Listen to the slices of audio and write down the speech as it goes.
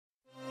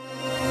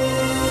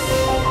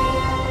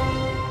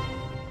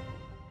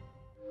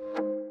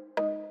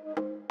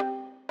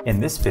In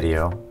this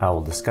video, I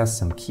will discuss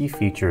some key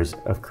features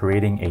of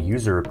creating a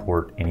user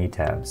report in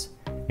ETABS,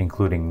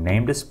 including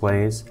name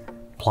displays,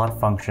 plot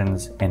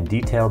functions, and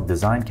detailed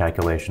design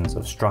calculations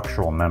of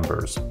structural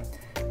members,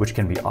 which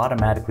can be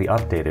automatically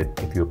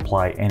updated if you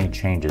apply any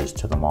changes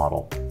to the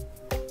model.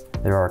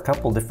 There are a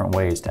couple different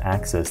ways to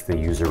access the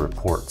user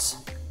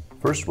reports.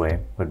 First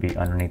way would be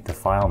underneath the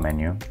File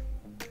menu.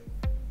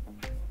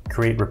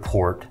 Create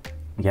Report.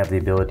 You have the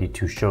ability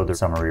to show the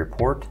summary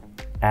report,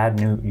 add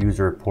new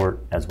user report,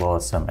 as well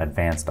as some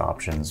advanced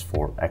options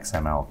for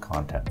XML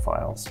content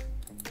files.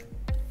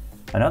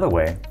 Another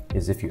way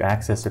is if you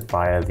access it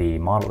via the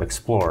Model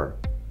Explorer.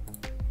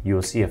 You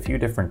will see a few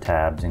different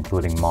tabs,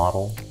 including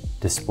Model,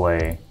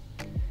 Display,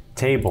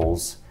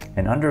 Tables,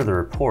 and under the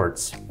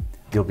reports,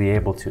 you'll be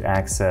able to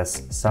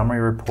access Summary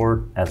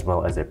Report as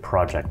well as a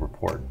Project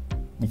Report.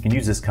 You can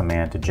use this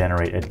command to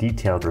generate a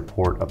detailed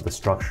report of the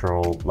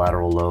structural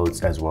lateral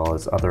loads as well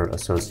as other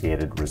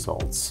associated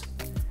results.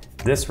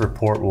 This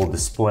report will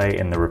display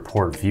in the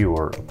report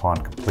viewer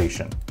upon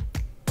completion.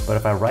 But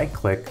if I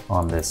right-click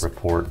on this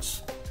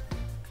report,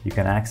 you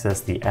can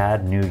access the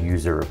Add New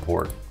User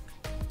Report.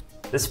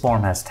 This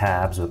form has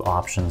tabs with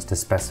options to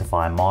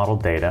specify model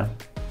data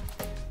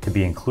to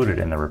be included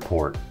in the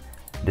report,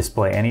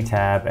 display any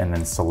tab, and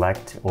then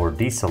select or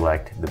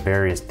deselect the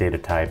various data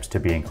types to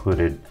be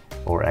included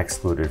or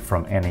excluded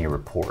from any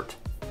report.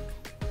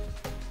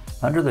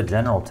 Under the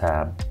General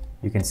tab,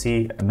 you can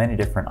see many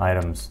different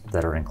items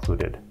that are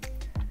included.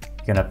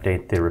 You can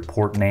update the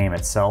report name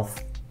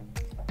itself,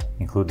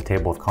 include the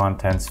table of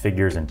contents,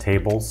 figures, and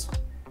tables.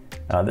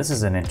 This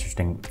is an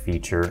interesting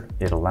feature.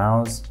 It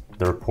allows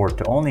the report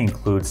to only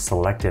include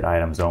selected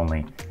items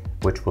only,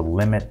 which will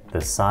limit the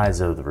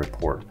size of the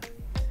report.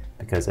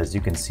 Because as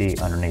you can see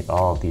underneath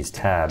all of these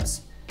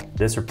tabs,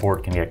 this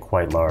report can get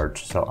quite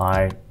large, so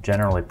I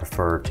generally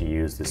prefer to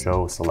use the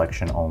Show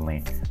Selection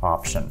Only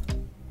option.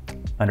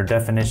 Under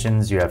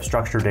Definitions, you have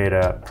structure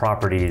data,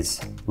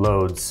 properties,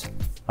 loads.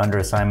 Under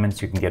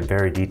Assignments, you can get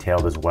very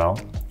detailed as well,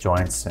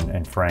 joints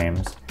and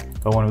frames.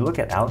 But when we look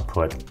at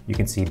output, you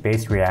can see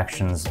base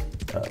reactions,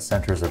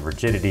 centers of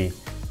rigidity.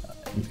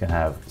 You can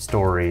have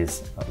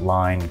stories,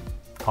 line,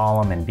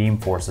 column, and beam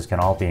forces can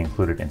all be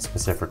included in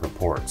specific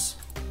reports.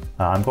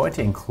 I'm going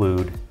to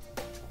include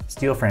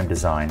steel frame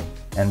design,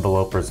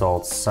 envelope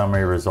results,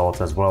 summary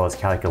results, as well as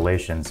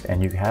calculations,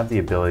 and you have the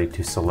ability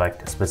to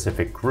select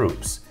specific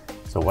groups.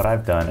 So what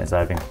I've done is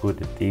I've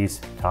included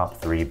these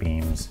top 3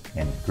 beams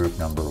in group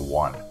number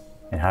 1.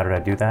 And how did I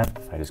do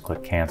that? I just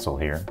click Cancel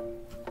here.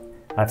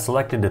 I've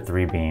selected the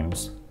 3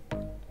 beams,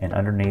 and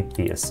underneath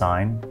the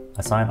Assign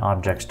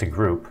Objects to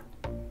Group,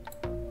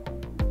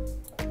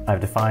 I've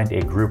defined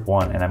a group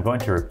 1, and I'm going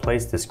to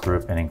replace this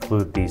group and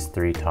include these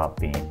 3 top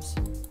beams.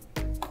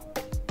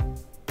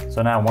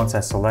 So now once I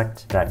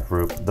select that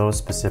group, those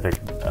specific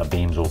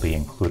beams will be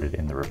included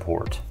in the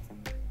report.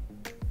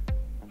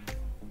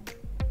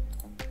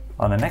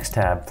 On the next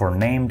tab, for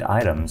named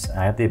items,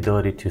 I have the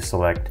ability to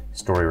select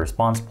story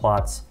response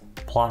plots,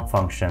 plot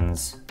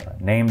functions,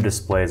 name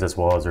displays, as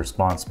well as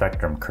response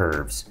spectrum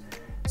curves.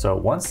 So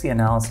once the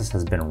analysis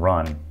has been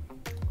run,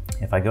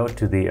 if I go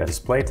to the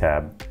Display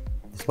tab,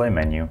 Display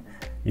menu,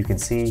 you can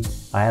see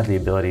I have the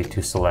ability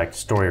to select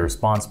story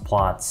response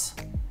plots,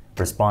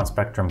 response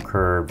spectrum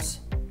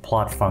curves,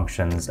 plot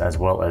functions, as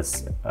well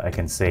as I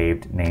can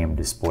save name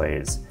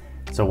displays.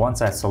 So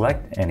once I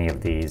select any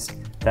of these,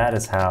 that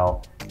is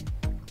how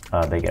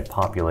they get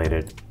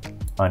populated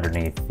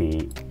underneath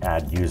the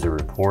Add User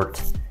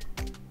Report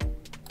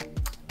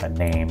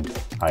named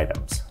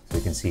items. So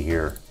you can see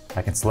here,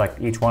 I can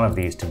select each one of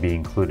these to be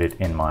included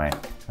in my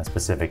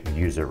specific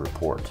user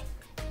report.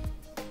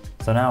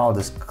 So now I'll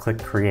just click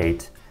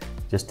Create.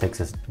 It just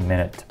takes a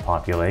minute to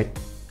populate.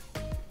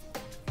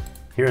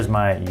 Here's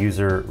my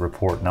user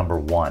report number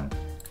 1.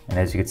 And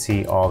as you can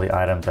see, all the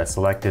items I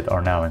selected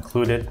are now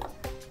included.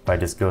 If I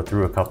just go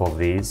through a couple of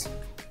these,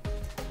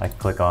 I can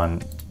click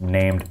on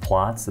Named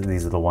Plots.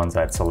 These are the ones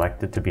I'd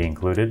selected to be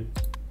included.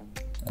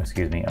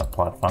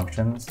 Plot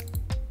functions.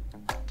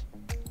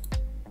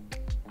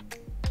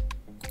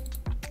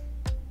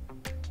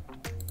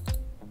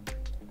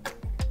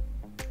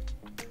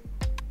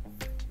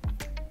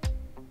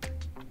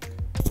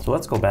 So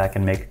let's go back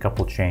and make a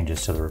couple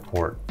changes to the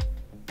report.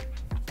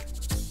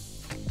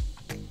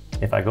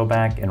 If I go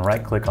back and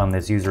right-click on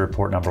this user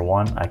report number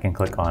 1, I can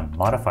click on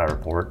Modify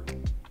Report.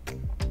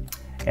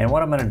 And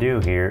what I'm going to do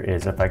here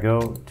is if I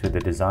go to the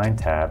Design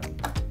tab,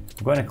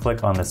 I'm going to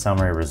click on the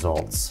Summary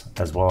Results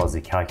as well as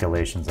the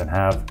Calculations and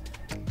have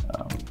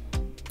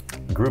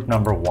group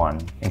number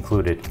 1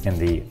 included in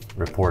the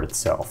report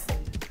itself.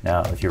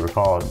 Now, if you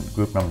recall,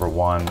 group number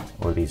 1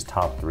 were these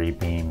top 3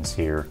 beams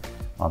here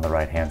on the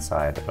right-hand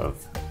side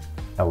of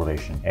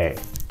elevation A.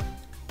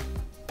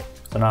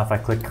 So now if I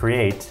click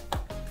Create,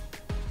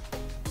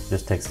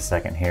 just takes a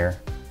second here.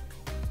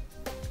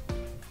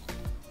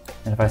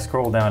 And if I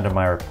scroll down to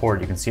my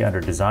report, you can see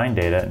under Design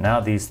Data, now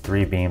these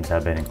 3 beams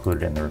have been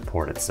included in the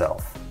report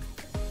itself.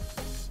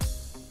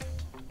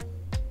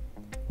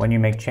 When you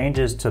make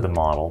changes to the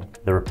model,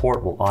 the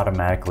report will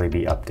automatically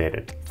be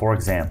updated. For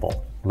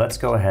example, let's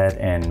go ahead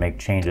and make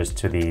changes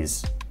to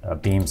these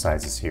beam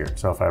sizes here.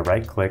 So if I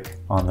right-click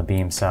on the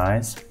beam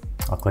size,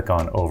 I'll click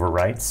on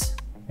Overwrites,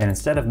 and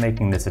instead of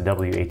making this a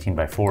W18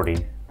 by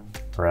 40,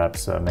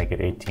 perhaps make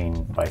it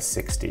 18 by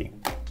 60.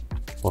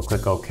 We'll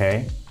click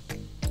OK,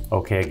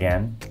 OK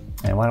again,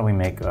 and why don't we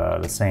make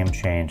the same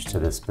change to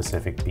this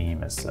specific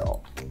beam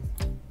itself.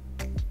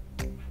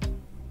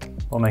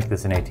 We'll make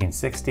this an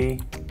 1860,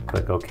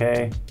 click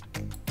OK,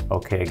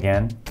 OK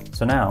again.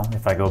 So now,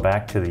 if I go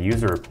back to the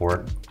user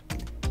report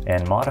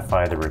and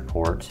modify the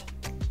report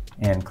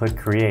and click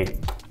Create,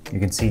 you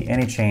can see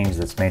any change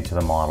that's made to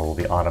the model will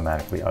be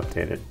automatically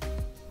updated.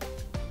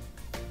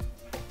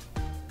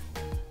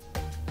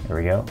 There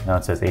we go. Now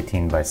it says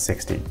 18 by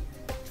 60.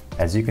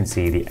 As you can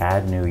see, the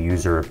Add New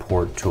User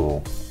Report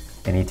tool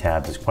in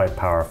ETABS is quite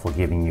powerful,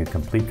 giving you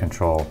complete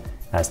control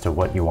as to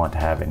what you want to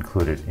have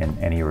included in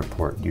any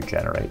report you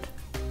generate.